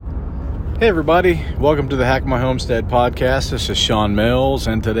Hey everybody, welcome to the Hack My Homestead podcast. This is Sean Mills,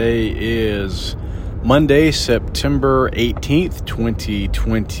 and today is Monday, September 18th,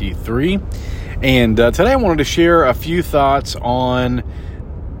 2023. And today I wanted to share a few thoughts on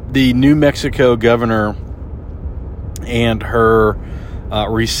the New Mexico governor and her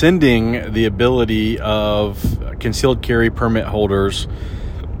rescinding the ability of concealed carry permit holders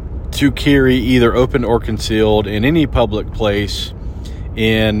to carry either open or concealed in any public place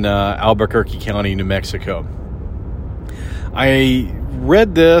in Albuquerque County, New Mexico. I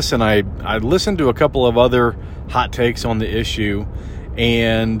read this and I listened to a couple of other hot takes on the issue,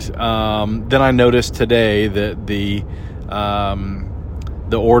 and then I noticed today that the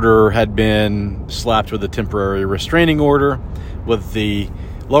order had been slapped with a temporary restraining order, with the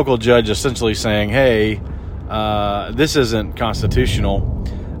local judge essentially saying, hey, this isn't constitutional.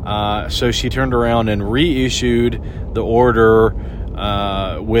 So she turned around and reissued the order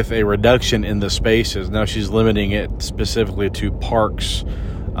with a reduction in the spaces. Now she's limiting it specifically to parks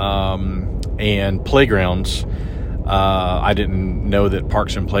and playgrounds. I didn't know that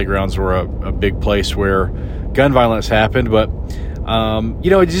parks and playgrounds were a big place where gun violence happened, but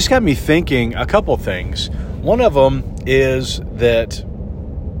it just got me thinking a couple things. One of them is that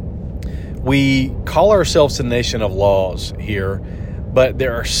we call ourselves a nation of laws here, but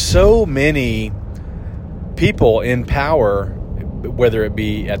there are so many people in power, whether it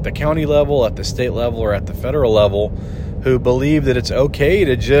be at the county level, at the state level, or at the federal level, who believe that it's okay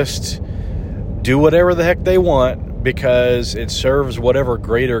to just do whatever the heck they want because it serves whatever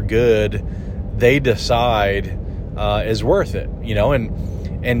greater good they decide is worth it,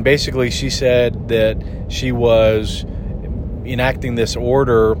 and basically she said that she was enacting this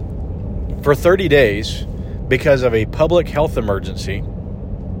order for 30 days because of a public health emergency,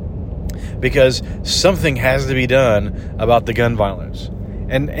 because something has to be done about the gun violence.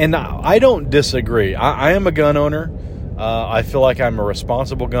 And I don't disagree. I am a gun owner. I feel like I'm a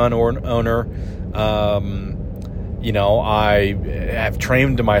responsible gun owner. I have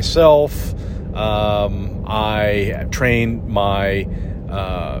trained myself. I have trained my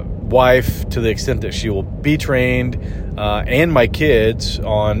wife to the extent that she will be trained, and my kids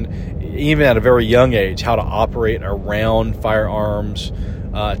on, even at a very young age, how to operate around firearms,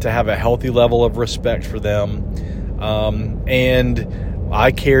 to have a healthy level of respect for them. And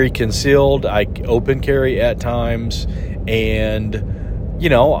I carry concealed, I open carry at times, and,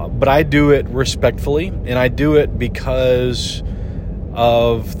 but I do it respectfully, and I do it because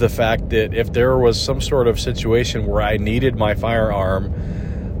of the fact that if there was some sort of situation where I needed my firearm,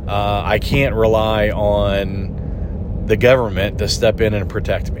 I can't rely on the government to step in and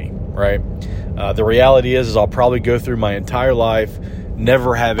protect me, right? The reality is I'll probably go through my entire life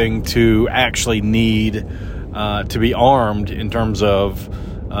never having to actually need to be armed in terms of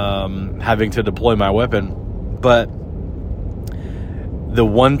having to deploy my weapon. But the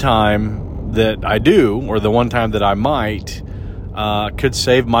one time that I do, or the one time that I might, could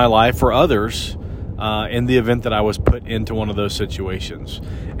save my life or others in the event that I was put into one of those situations.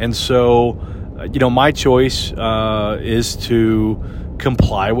 And so, my choice is to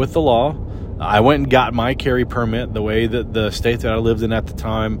comply with the law. I went and got my carry permit the way that the state that I lived in at the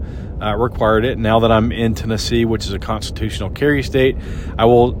time required it. Now that I'm in Tennessee, which is a constitutional carry state, I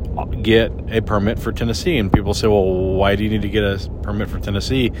will get a permit for Tennessee. And people say, well, why do you need to get a permit for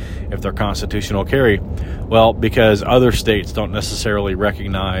Tennessee if they're constitutional carry? Well, because other states don't necessarily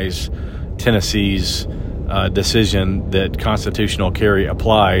recognize Tennessee's decision that constitutional carry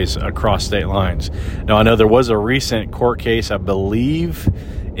applies across state lines. Now, I know there was a recent court case, I believe,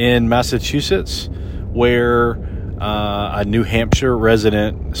 in Massachusetts, where a New Hampshire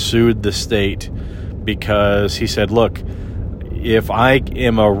resident sued the state because he said, look, if I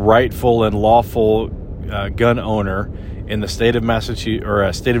am a rightful and lawful gun owner in the state of Massachusetts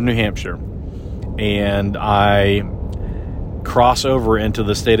or state of New Hampshire, and I cross over into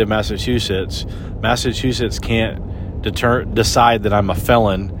the state of Massachusetts, Massachusetts can't decide that I'm a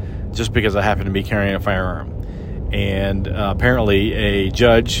felon just because I happen to be carrying a firearm. And apparently a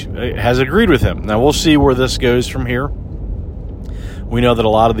judge has agreed with him. Now, we'll see where this goes from here. We know that a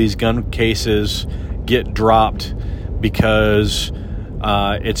lot of these gun cases get dropped because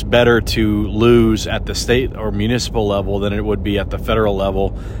it's better to lose at the state or municipal level than it would be at the federal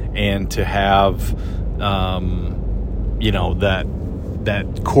level, and to have,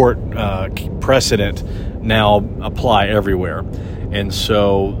 that court precedent now apply everywhere. And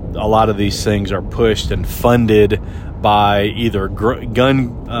so a lot of these things are pushed and funded by either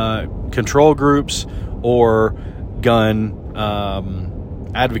gun control groups or gun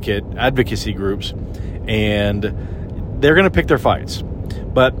advocacy groups, and they're going to pick their fights.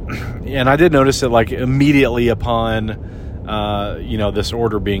 But, and I did notice that, like, immediately upon, this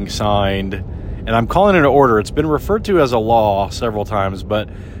order being signed, and I'm calling it an order. It's been referred to as a law several times, but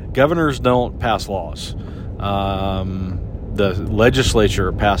governors don't pass laws. The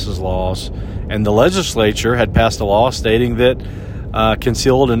legislature passes laws, and the legislature had passed a law stating that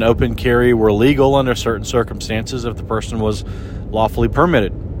concealed and open carry were legal under certain circumstances if the person was lawfully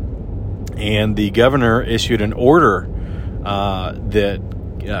permitted. And the governor issued an order that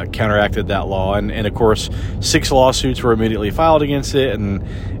counteracted that law, and of course 6 lawsuits were immediately filed against it, and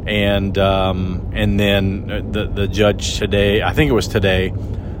then the judge today, I think it was today,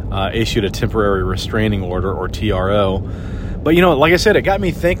 issued a temporary restraining order, or TRO. But like I said, it got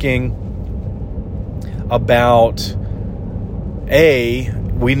me thinking about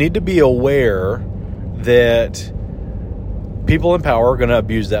we need to be aware that people in power are going to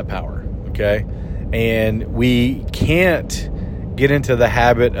abuse that power, okay? And we can't get into the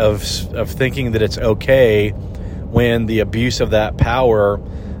habit of thinking that it's okay when the abuse of that power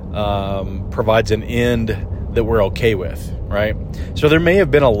provides an end that we're okay with, right? So there may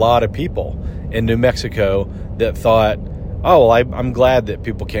have been a lot of people in New Mexico that thought, oh, well, I'm glad that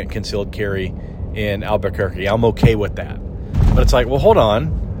people can't concealed carry in Albuquerque. I'm okay with that. But it's like, well, hold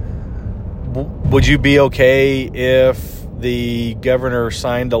on. Would you be okay if the governor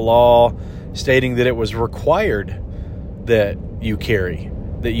signed a law stating that it was required that you carry,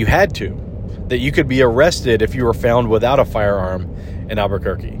 that you had to, that you could be arrested if you were found without a firearm in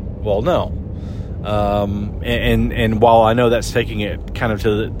Albuquerque? Well, no. And while I know that's taking it kind of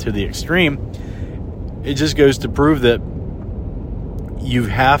to the extreme, it just goes to prove that you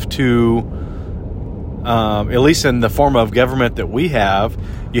have to, at least in the form of government that we have,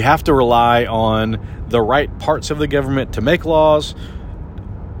 you have to rely on the right parts of the government to make laws,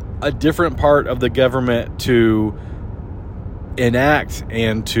 a different part of the government to enact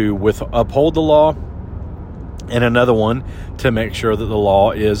and to uphold the law, and another one to make sure that the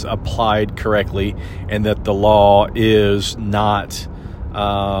law is applied correctly and that the law is not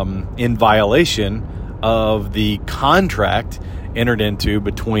in violation of the contract entered into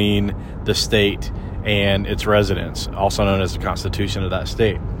between the state and its residents, also known as the Constitution of that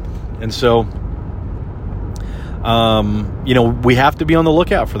state. And so, we have to be on the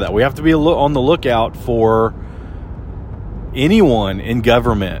lookout for that. We have to be on the lookout for anyone in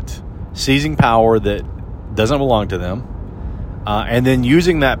government seizing power that doesn't belong to them, and then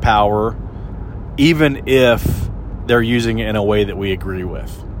using that power even if they're using it in a way that we agree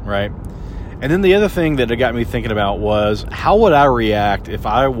with, right? And then the other thing that it got me thinking about was, how would I react if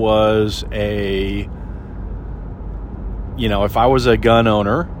I was a gun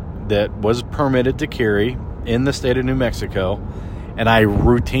owner that was permitted to carry in the state of New Mexico, and I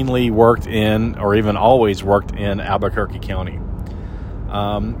routinely worked in, or even always worked in, Albuquerque County.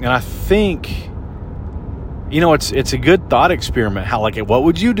 And I think, it's a good thought experiment. What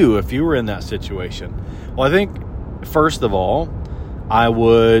would you do if you were in that situation? Well, I think, first of all, I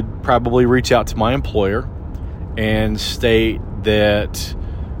would probably reach out to my employer and state that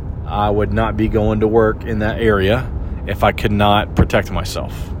I would not be going to work in that area if I could not protect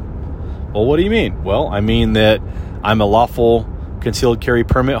myself. Well, what do you mean? Well, I mean that I'm a lawful concealed carry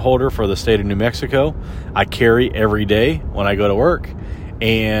permit holder for the state of New Mexico. I carry every day when I go to work,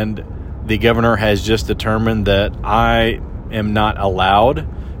 and the governor has just determined that I am not allowed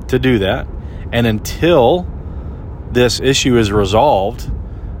to do that. And until this issue is resolved,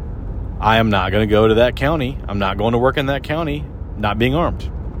 I am not going to go to that county. I'm not going to work in that county not being armed.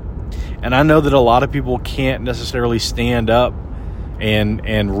 And I know that a lot of people can't necessarily stand up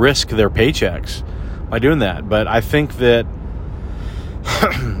and risk their paychecks by doing that. But I think that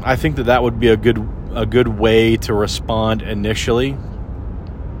that would be a good way to respond initially.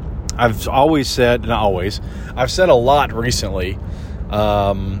 I've said a lot recently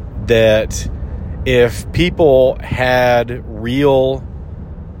that if people had real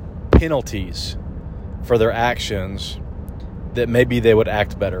penalties for their actions, that maybe they would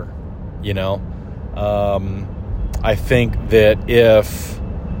act better. I think that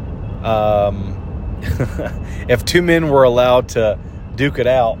if two men were allowed to duke it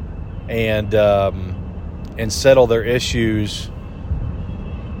out and settle their issues,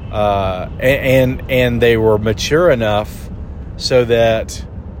 and they were mature enough so that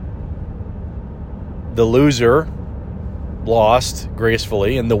the loser lost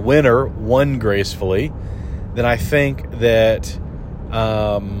gracefully and the winner won gracefully, then I think that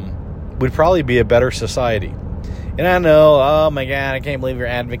we'd probably be a better society. And I know, oh my God, I can't believe you're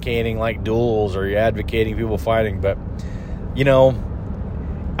advocating like duels or you're advocating people fighting, but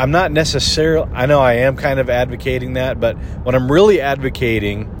I'm not necessarily, I know I am kind of advocating that, but what I'm really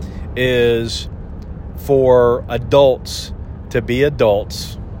advocating is for adults to be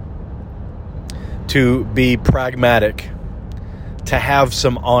adults, to be pragmatic, to have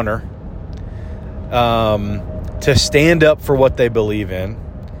some honor, to stand up for what they believe in,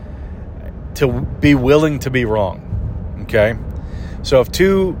 to be willing to be wrong. Okay? So if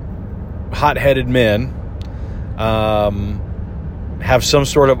two hot-headed men have some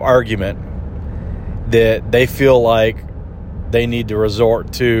sort of argument that they feel like they need to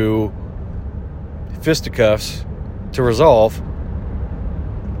resort to fisticuffs to resolve,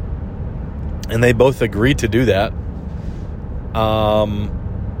 and they both agree to do that, I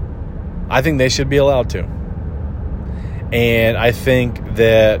think they should be allowed to. And I think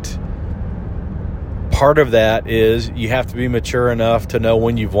that part of that is you have to be mature enough to know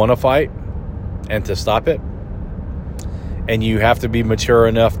when you've won a fight and to stop it. And you have to be mature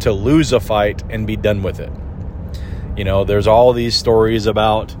enough to lose a fight and be done with it. You know, there's all these stories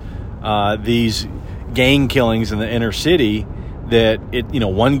about these gang killings in the inner city that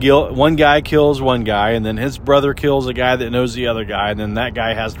one guy kills one guy, and then his brother kills a guy that knows the other guy, and then that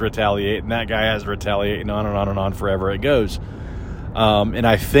guy has to retaliate, and that guy has to retaliate, and on and on and on forever it goes. And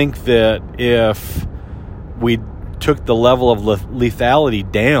I think that if we took the level of lethality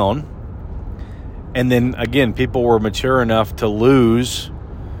down, and then again, people were mature enough to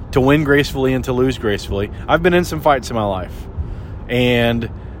win gracefully and to lose gracefully. I've been in some fights in my life, and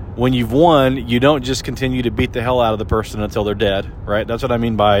when you've won, you don't just continue to beat the hell out of the person until they're dead, right? That's what I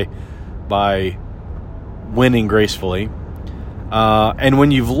mean by winning gracefully. And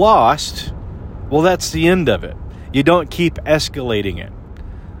when you've lost, well, that's the end of it. You don't keep escalating it.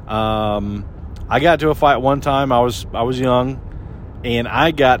 I got to a fight one time. I was young, and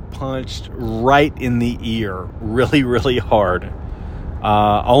I got punched right in the ear really, really hard.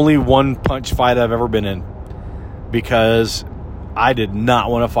 Only one punch fight I've ever been in, because I did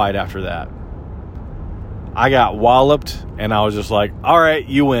not want to fight after that. I got walloped, and I was just like, all right,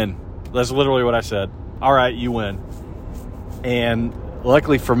 you win. That's literally what I said. All right, you win. And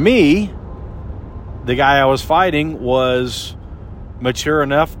luckily for me, the guy I was fighting was mature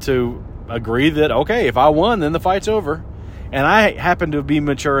enough to agree that, okay, if I won, then the fight's over. And I happened to be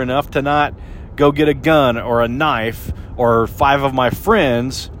mature enough to not go get a gun or a knife or 5 of my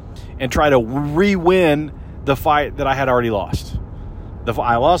friends and try to re-win the fight that I had already lost.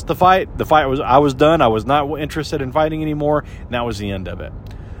 I lost the fight. I was done. I was not interested in fighting anymore, and that was the end of it.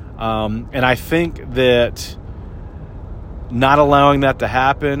 And I think that not allowing that to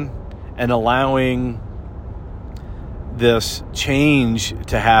happen and allowing this change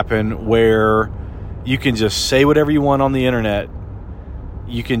to happen where you can just say whatever you want on the internet.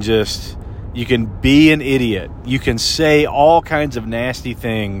 You can be an idiot. You can say all kinds of nasty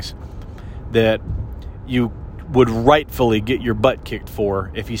things that you would rightfully get your butt kicked for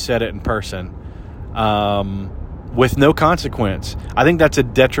if you said it in person, with no consequence. I think that's a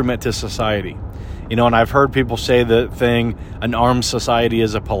detriment to society. You know, and I've heard people say the thing, an armed society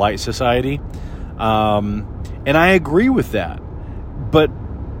is a polite society. And I agree with that. But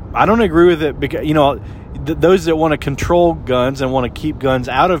I don't agree with it because, those that want to control guns and want to keep guns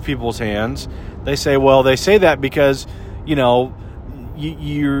out of people's hands, they say that because, you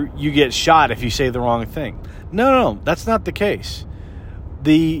get shot if you say the wrong thing. No, that's not the case.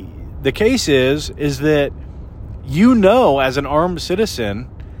 The case is that as an armed citizen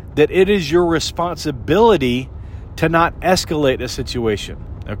that it is your responsibility to not escalate a situation,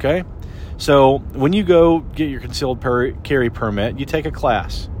 okay? So when you go get your concealed carry permit, you take a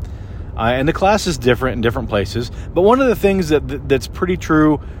class. And the class is different in different places. But one of the things that's pretty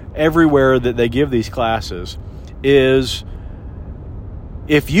true everywhere that they give these classes is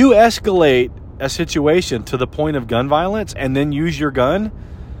if you escalate a situation to the point of gun violence and then use your gun,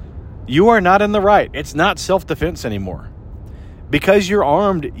 you are not in the right. It's not self-defense anymore. Because you're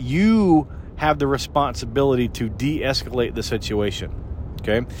armed, you have the responsibility to de-escalate the situation.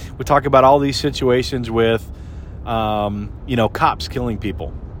 Okay? We talk about all these situations with, cops killing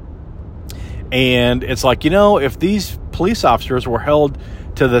people. And it's like, if these police officers were held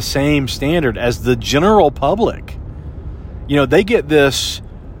to the same standard as the general public, they get this,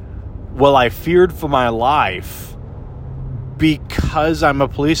 well, I feared for my life because I'm a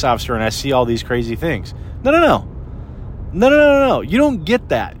police officer and I see all these crazy things. No. You don't get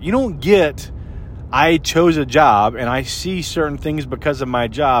that. You don't get, I chose a job and I see certain things because of my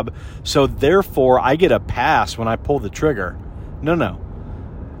job, so therefore I get a pass when I pull the trigger. No.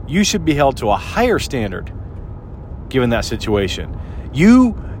 You should be held to a higher standard given that situation.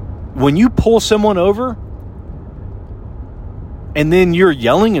 When you pull someone over, and then you're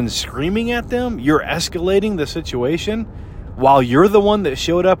yelling and screaming at them, you're escalating the situation while you're the one that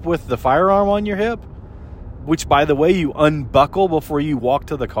showed up with the firearm on your hip, which, by the way, you unbuckle before you walk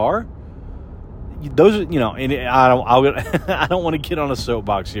to the car. Those, and I don't want to get on a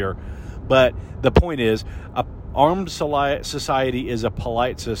soapbox here, but the point is, a armed society is a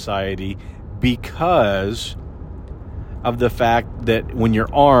polite society because of the fact that when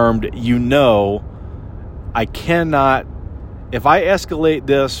you're armed, I cannot, if I escalate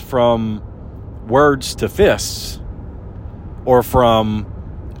this from words to fists or from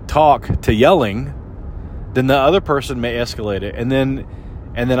talk to yelling, then the other person may escalate it, and then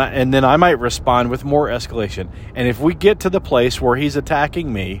I might respond with more escalation. And if we get to the place where he's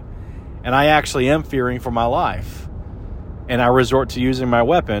attacking me and I actually am fearing for my life and I resort to using my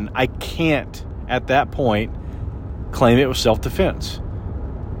weapon, I can't at that point claim it was self-defense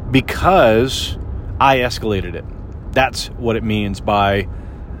because I escalated it. That's what it means by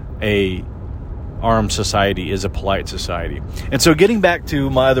a armed society is a polite society. And so getting back to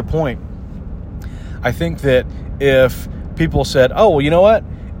my other point, I think that if people said, oh, well, you know what?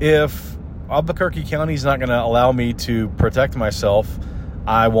 If Albuquerque County is not going to allow me to protect myself,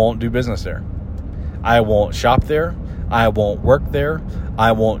 I won't do business there. I won't shop there. I won't work there.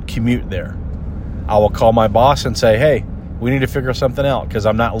 I won't commute there. I will call my boss and say, hey, we need to figure something out because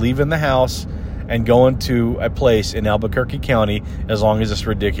I'm not leaving the house and going to a place in Albuquerque County as long as this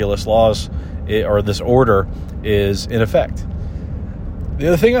ridiculous laws or this order is in effect. The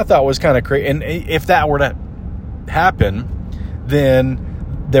other thing I thought was kind of crazy, and if that were to happen,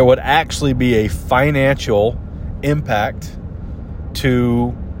 then there would actually be a financial impact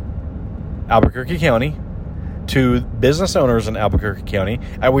to Albuquerque County, to business owners in Albuquerque County,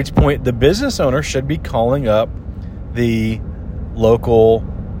 at which point the business owner should be calling up the local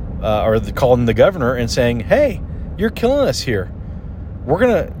calling the governor and saying, hey, you're killing us here. We're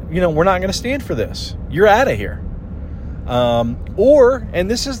not going to stand for this. You're out of here. And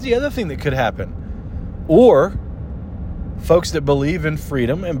this is the other thing that could happen, or folks that believe in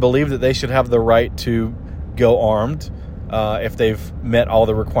freedom and believe that they should have the right to go armed if they've met all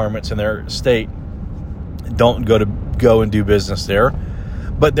the requirements in their state, don't go and do business there.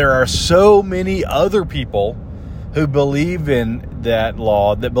 But there are so many other people who believe in that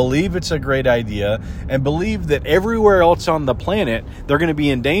law, that believe it's a great idea, and believe that everywhere else on the planet they're going to be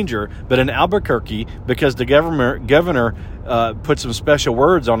in danger. But in Albuquerque, because the governor put some special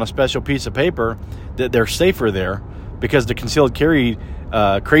words on a special piece of paper, that they're safer there because the concealed carry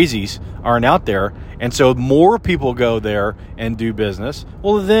crazies aren't out there. And so more people go there and do business.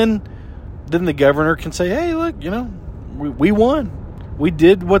 Well, then the governor can say, hey, look, we won. We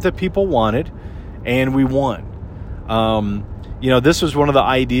did what the people wanted, and we won. This was one of the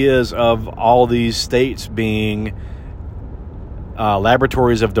ideas of all these states being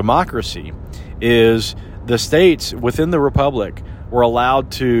laboratories of democracy, is the states within the republic were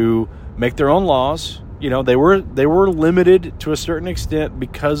allowed to make their own laws. They were limited to a certain extent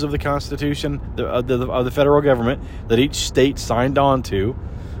because of the Constitution of the federal government that each state signed on to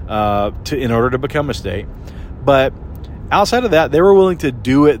in order to become a state. But outside of that, they were willing to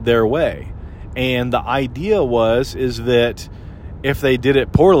do it their way. And the idea is that if they did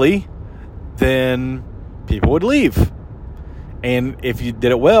it poorly, then people would leave. And if you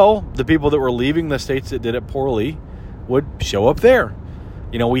did it well, the people that were leaving the states that did it poorly would show up there.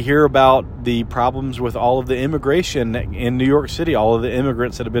 We hear about the problems with all of the immigration in New York City, all of the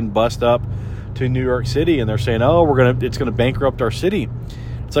immigrants that have been bussed up to New York City, and they're saying, oh, it's going to bankrupt our city.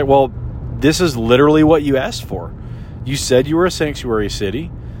 It's like, well, this is literally what you asked for. You said you were a sanctuary city.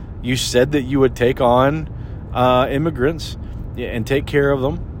 You said that you would take on immigrants and take care of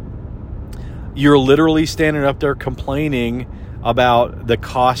them. You're literally standing up there complaining about the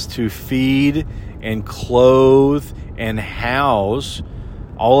cost to feed and clothe and house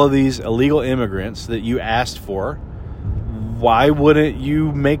all of these illegal immigrants that you asked for. Why wouldn't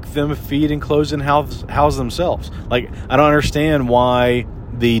you make them feed and clothe and house themselves? I don't understand why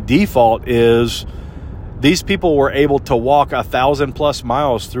the default is these people were able to walk 1,000+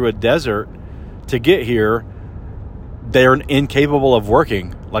 miles through a desert to get here. They're incapable of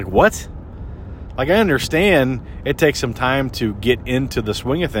working. What? I understand it takes some time to get into the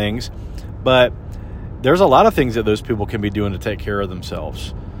swing of things, but there's a lot of things that those people can be doing to take care of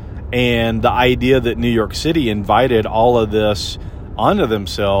themselves. And the idea that New York City invited all of this onto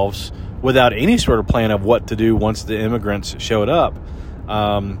themselves without any sort of plan of what to do once the immigrants showed up,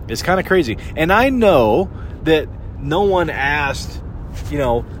 it's kind of crazy. And I know that no one asked,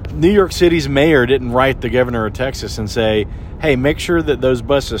 New York City's mayor didn't write the governor of Texas and say, hey, make sure that those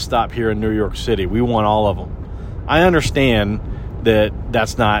buses stop here in New York City. We want all of them. I understand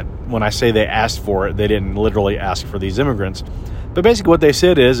that's not, when I say they asked for it, they didn't literally ask for these immigrants. But basically what they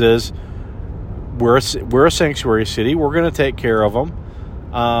said is we're a sanctuary city. We're going to take care of them.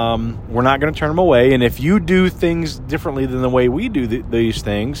 We're not going to turn them away. And if you do things differently than the way we do these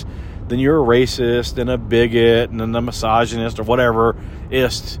things, then you're a racist and a bigot and a misogynist or whatever.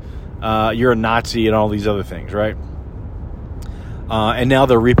 You're a Nazi and all these other things, right? And now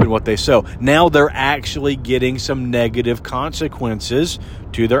they're reaping what they sow. Now they're actually getting some negative consequences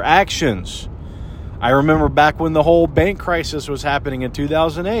to their actions. I remember back when the whole bank crisis was happening in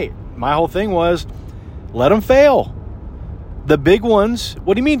 2008. My whole thing was, let them fail. The big ones,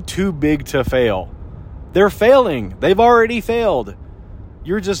 what do you mean too big to fail? They're failing. They've already failed.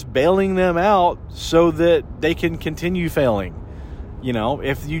 You're just bailing them out so that they can continue failing. You know,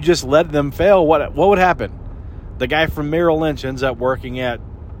 if you just let them fail, what would happen? The guy from Merrill Lynch ends up working at,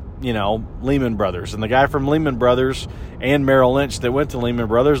 Lehman Brothers. And the guy from Lehman Brothers and Merrill Lynch that went to Lehman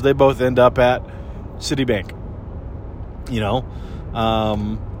Brothers, they both end up at Citibank.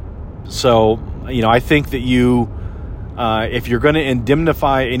 I think that if you're going to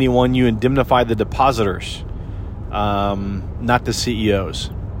indemnify anyone, you indemnify the depositors, not the CEOs.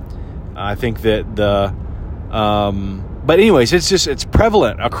 I think that but anyways, it's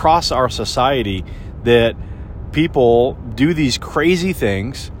prevalent across our society that people do these crazy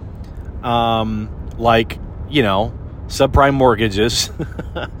things, like, subprime mortgages,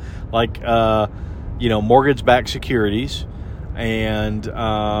 like, mortgage-backed securities, and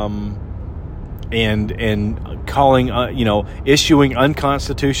calling, issuing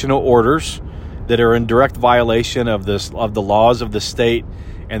unconstitutional orders that are in direct violation of the laws of the state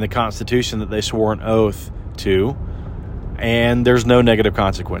and the Constitution that they swore an oath to, and there's no negative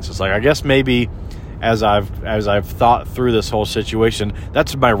consequences. Like, I guess maybe as I've thought through this whole situation,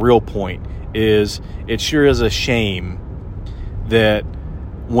 that's my real point. Is it sure is a shame that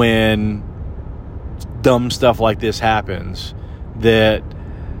when dumb stuff like this happens, that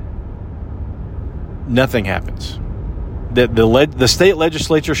nothing happens. That the state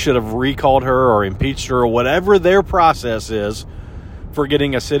legislature should have recalled her or impeached her or whatever their process is for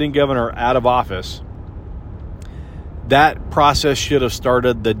getting a sitting governor out of office. That process should have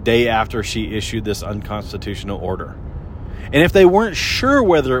started the day after she issued this unconstitutional order. And if they weren't sure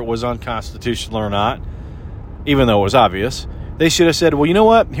whether it was unconstitutional or not, even though it was obvious, they should have said, well, you know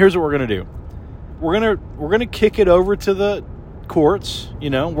what? Here's what we're going to do. We're going to kick it over to the courts. We're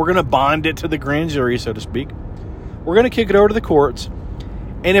going to bond it to the grand jury, so to speak. We're going to kick it over to the courts.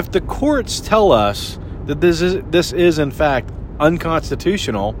 And if the courts tell us that this is in fact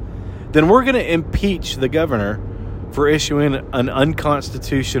unconstitutional, then we're going to impeach the governor for issuing an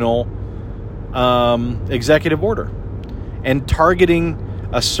unconstitutional executive order and targeting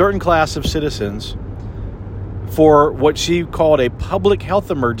a certain class of citizens for what she called a public health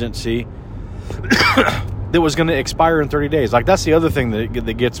emergency that was going to expire in 30 days. Like, that's the other thing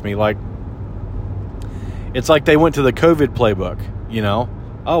that gets me. Like, it's like they went to the COVID playbook,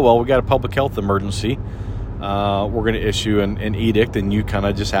 Oh, well, we got a public health emergency. We're going to issue an edict, and you kind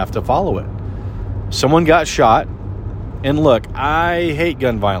of just have to follow it. Someone got shot. And look, I hate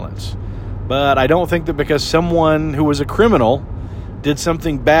gun violence, but I don't think that because someone who was a criminal did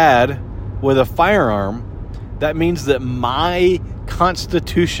something bad with a firearm, that means that my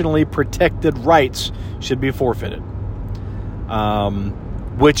constitutionally protected rights should be forfeited.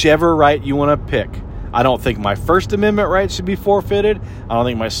 Whichever right you want to pick. I don't think my First Amendment rights should be forfeited. I don't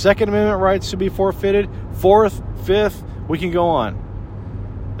think my Second Amendment rights should be forfeited. Fourth, fifth, we can go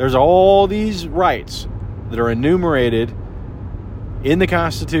on. There's all these rights that are enumerated in the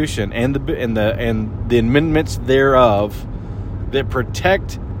Constitution and the amendments thereof that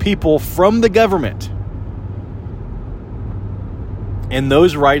protect people from the government. And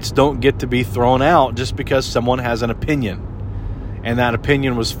those rights don't get to be thrown out just because someone has an opinion. And that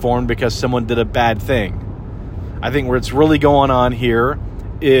opinion was formed because someone did a bad thing. I think what's really going on here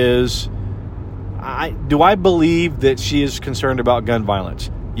is, do I believe that she is concerned about gun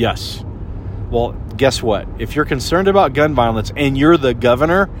violence? Yes. Well, guess what? If you're concerned about gun violence and you're the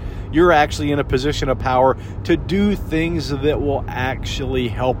governor, you're actually in a position of power to do things that will actually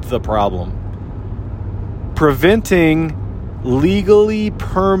help the problem. Preventing legally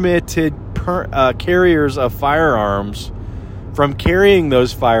permitted carriers of firearms from carrying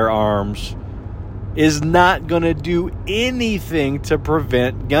those firearms is not going to do anything to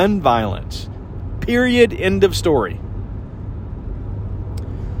prevent gun violence. Period. End of story.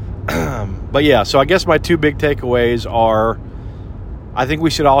 But yeah, so I guess my two big takeaways are, I think we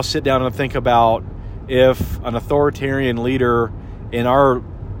should all sit down and think about if an authoritarian leader in our,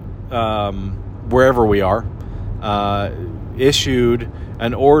 wherever we are, issued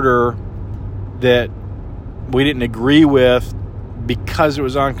an order that we didn't agree with because it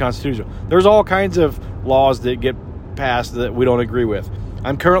was unconstitutional. There's all kinds of laws that get passed that we don't agree with.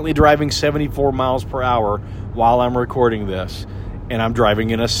 I'm currently driving 74 miles per hour while I'm recording this, and I'm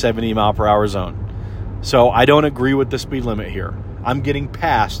driving in a 70 mile per hour zone. So I don't agree with the speed limit here. I'm getting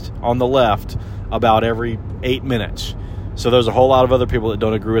passed on the left about every 8 minutes. So there's a whole lot of other people that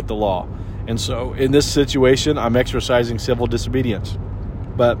don't agree with the law. And so in this situation, I'm exercising civil disobedience.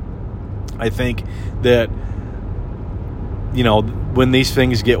 But I think that, you know, when these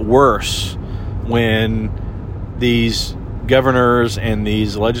things get worse, when these governors and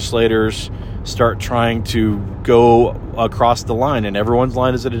these legislators start trying to go across the line, and everyone's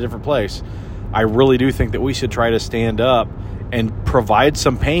line is at a different place, I really do think that we should try to stand up and provide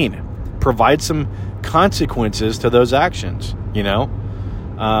some pain, provide some consequences to those actions, you know?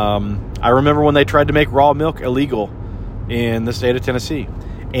 I remember when they tried to make raw milk illegal in the state of Tennessee,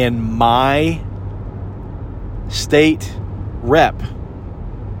 and my state rep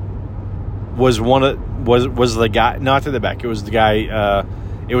was was the guy, not to the back, it was the guy,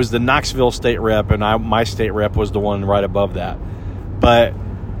 it was the Knoxville state rep, and my state rep was the one right above that. But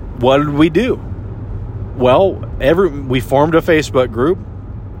what did we do? Well, we formed a Facebook group.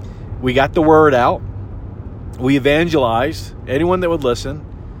 We got the word out. We evangelized anyone that would listen.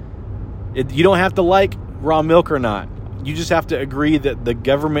 You don't have to like raw milk or not. You just have to agree that the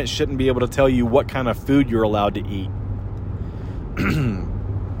government shouldn't be able to tell you what kind of food you're allowed to eat.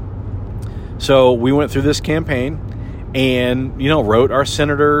 So we went through this campaign and, you know, wrote our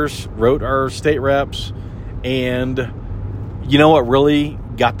senators, wrote our state reps, and you know what really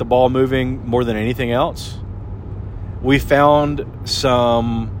got the ball moving more than anything else? We found a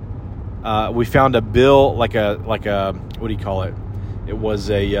bill, like a what do you call it? It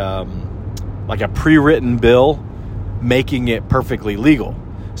was like a pre-written bill making it perfectly legal.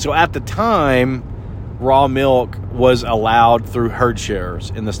 So at the time, raw milk was allowed through herd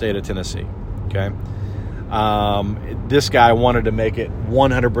shares in the state of Tennessee. Okay. This guy wanted to make it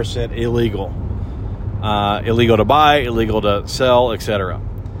 100% illegal. Illegal to buy, illegal to sell, etc.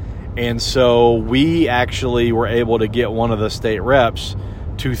 And so we actually were able to get one of the state reps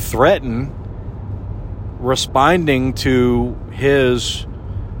to threaten responding to his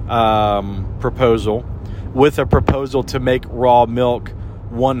proposal with a proposal to make raw milk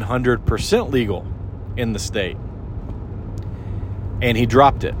 100% legal in the state. And he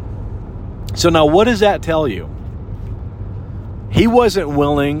dropped it. So now what does that tell you? He wasn't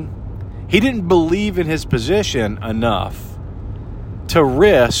willing, he didn't believe in his position enough to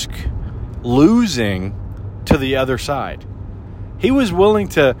risk losing to the other side. He was willing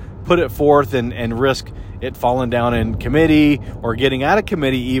to put it forth and risk it falling down in committee or getting out of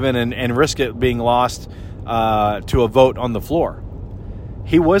committee even and risk it being lost to a vote on the floor.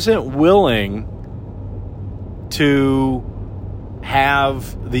 He wasn't willing to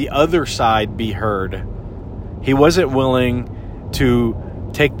have the other side be heard. He wasn't willing to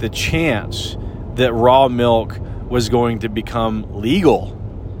take the chance that raw milk was going to become legal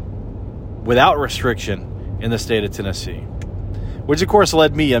without restriction in the state of Tennessee. Which, of course,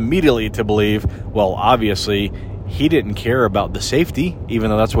 led me immediately to believe, well, obviously, he didn't care about the safety, even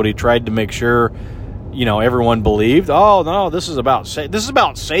though that's what he tried to make sure, you know, everyone believed. Oh, no, this is about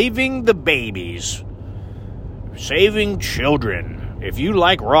saving the babies, saving children. If you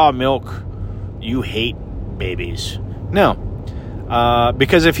like raw milk, you hate babies. No,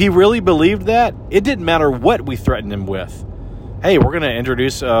 because if he really believed that, it didn't matter what we threatened him with. Hey, we're going to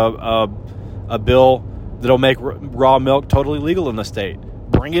introduce a bill that'll make raw milk totally legal in the state.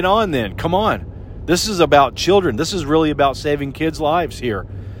 Bring it on then. Come on. This is about children. This is really about saving kids' lives here.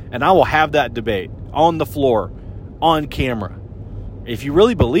 And I will have that debate on the floor, on camera. If you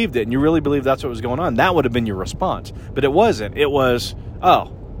really believed it and you really believed that's what was going on, that would have been your response. But it wasn't. It was,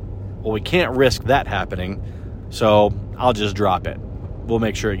 oh, well, we can't risk that happening, so I'll just drop it. We'll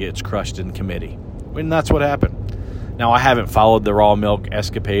make sure it gets crushed in committee. And that's what happened. Now, I haven't followed the raw milk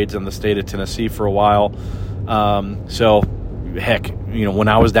escapades in the state of Tennessee for a while. So, heck, you know, when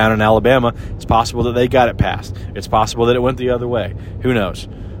I was down in Alabama, it's possible that they got it passed. It's possible that it went the other way. Who knows?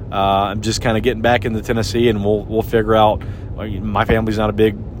 I'm just kind of getting back into Tennessee, and we'll figure out. My family's not a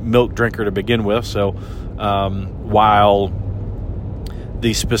big milk drinker to begin with, so while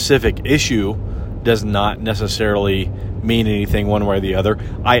the specific issue does not necessarily mean anything one way or the other,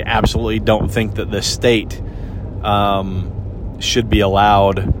 I absolutely don't think that the state should be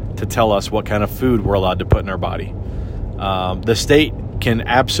allowed to tell us what kind of food we're allowed to put in our body. The state can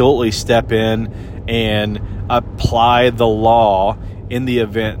absolutely step in and apply the law in the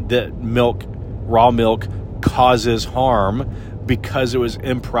event that raw milk causes harm because it was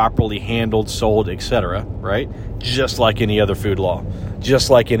improperly handled, sold, etc., right? Just like any other food law, just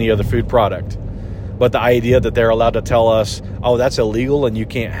like any other food product. But the idea that they're allowed to tell us, oh, that's illegal and you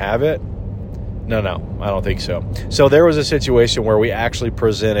can't have it, no, I don't think so. So there was a situation where we actually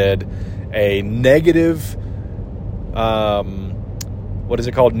presented a negative,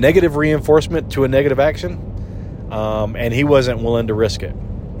 negative reinforcement to a negative action, and he wasn't willing to risk it.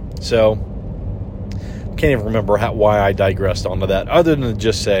 So can't even remember why I digressed onto that, other than to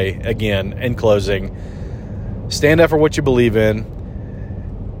just say, again, in closing, stand up for what you believe in.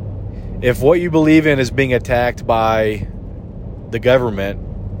 If what you believe in is being attacked by the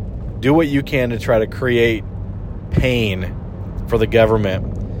government, do what you can to try to create pain for the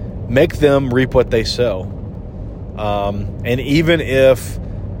government. Make them reap what they sow. And even if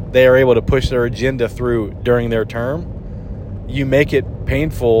they are able to push their agenda through during their term, you make it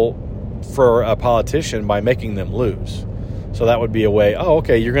painful for a politician by making them lose. So that would be a way, oh,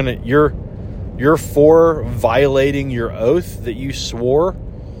 okay, you're for violating your oath that you swore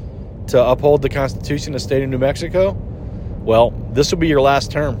to uphold the Constitution of the state of New Mexico? Well, this will be your last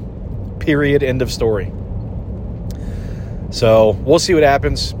term. Period. End of story. So we'll see what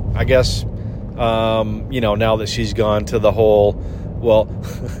happens. I guess, now that she's gone to the whole, well,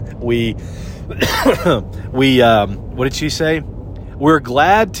 what did she say? We're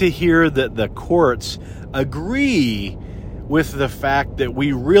glad to hear that the courts agree with the fact that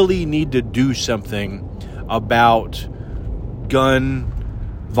we really need to do something about gun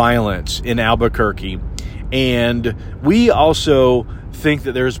violence in Albuquerque. And we also think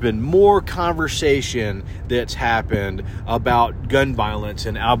that there's been more conversation that's happened about gun violence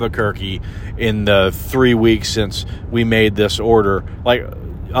in Albuquerque in the 3 weeks since we made this order. Like,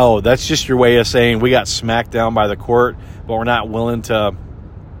 oh, that's just your way of saying we got smacked down by the court, but we're not willing to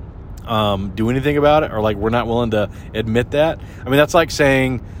do anything about it, or like we're not willing to admit that. I mean, that's like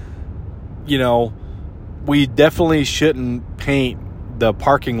saying, we definitely shouldn't paint the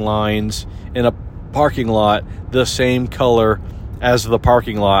parking lines in a parking lot the same color as the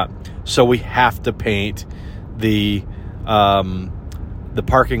parking lot, so we have to paint the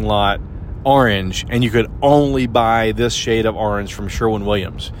parking lot orange, and you could only buy this shade of orange from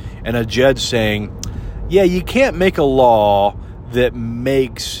Sherwin-Williams. And a judge saying, yeah, you can't make a law that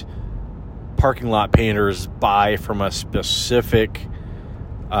makes parking lot painters buy from a specific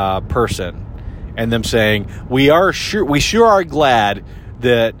person, and them saying, we sure are glad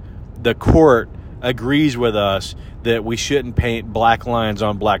that the court agrees with us that we shouldn't paint black lines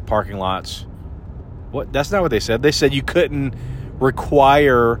on black parking lots. What? That's not what they said. They said you couldn't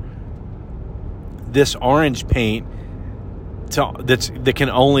require this orange paint that can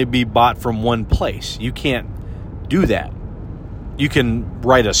only be bought from one place. You can't do that. You can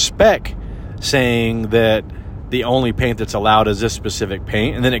write a spec saying that the only paint that's allowed is this specific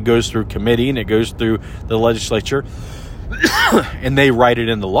paint, and then it goes through committee and it goes through the legislature and they write it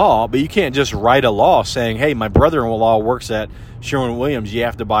in the law. But you can't just write a law saying, hey, my brother-in-law works at Sherwin-Williams, you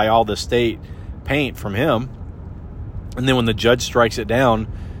have to buy all the state paint from him. And then when the judge strikes it down,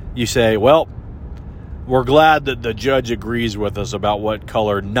 you say, well, we're glad that the judge agrees with us about what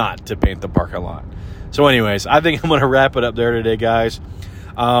color not to paint the parking lot. So anyways, I think I'm going to wrap it up there today, guys.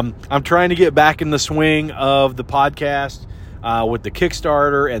 I'm trying to get back in the swing of the podcast with the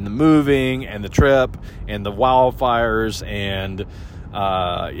Kickstarter and the moving and the trip and the wildfires and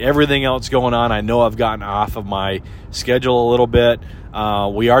everything else going on. I know I've gotten off of my schedule a little bit.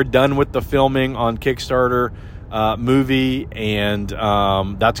 We are done with the filming on Kickstarter movie, and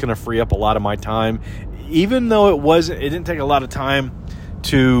that's going to free up a lot of my time. Even though it didn't take a lot of time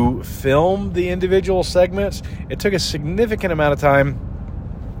to film the individual segments, it took a significant amount of time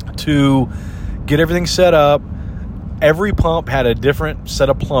to get everything set up. Every pump had a different set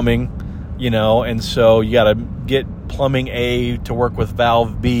of plumbing, and so you got to get plumbing A to work with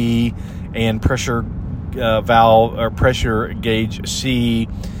valve B and pressure valve or pressure gauge C,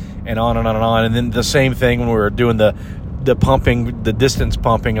 and on and on and on. And then the same thing when we were doing the pumping, the distance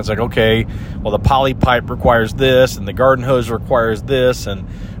pumping. It's like, okay, well, the poly pipe requires this, and the garden hose requires this, and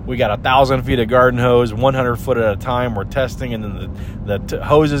we got 1,000 feet of garden hose, 100 foot at a time. We're testing, and then the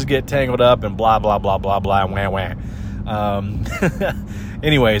hoses get tangled up, and blah blah blah blah blah, wah wah.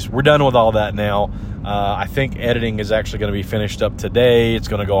 Anyways, we're done with all that now. I think editing is actually going to be finished up today. It's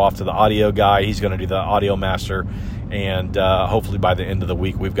going to go off to the audio guy. He's going to do the audio master, and hopefully by the end of the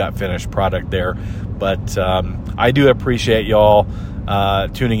week we've got finished product there. But I do appreciate y'all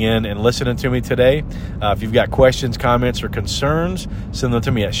tuning in and listening to me today. If you've got questions, comments, or concerns, send them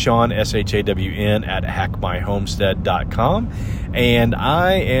to me at Shawn, SHAWN, at hackmyhomestead.com. And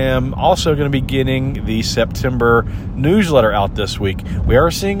I am also going to be getting the September newsletter out this week. We are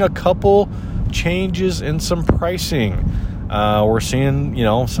seeing a couple changes in some pricing. We're seeing,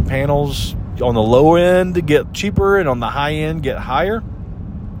 some panels on the low end get cheaper and on the high end get higher.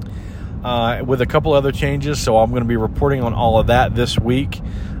 With a couple other changes, so I'm going to be reporting on all of that this week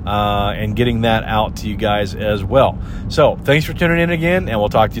and getting that out to you guys as well. So thanks for tuning in again, and we'll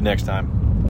talk to you next time.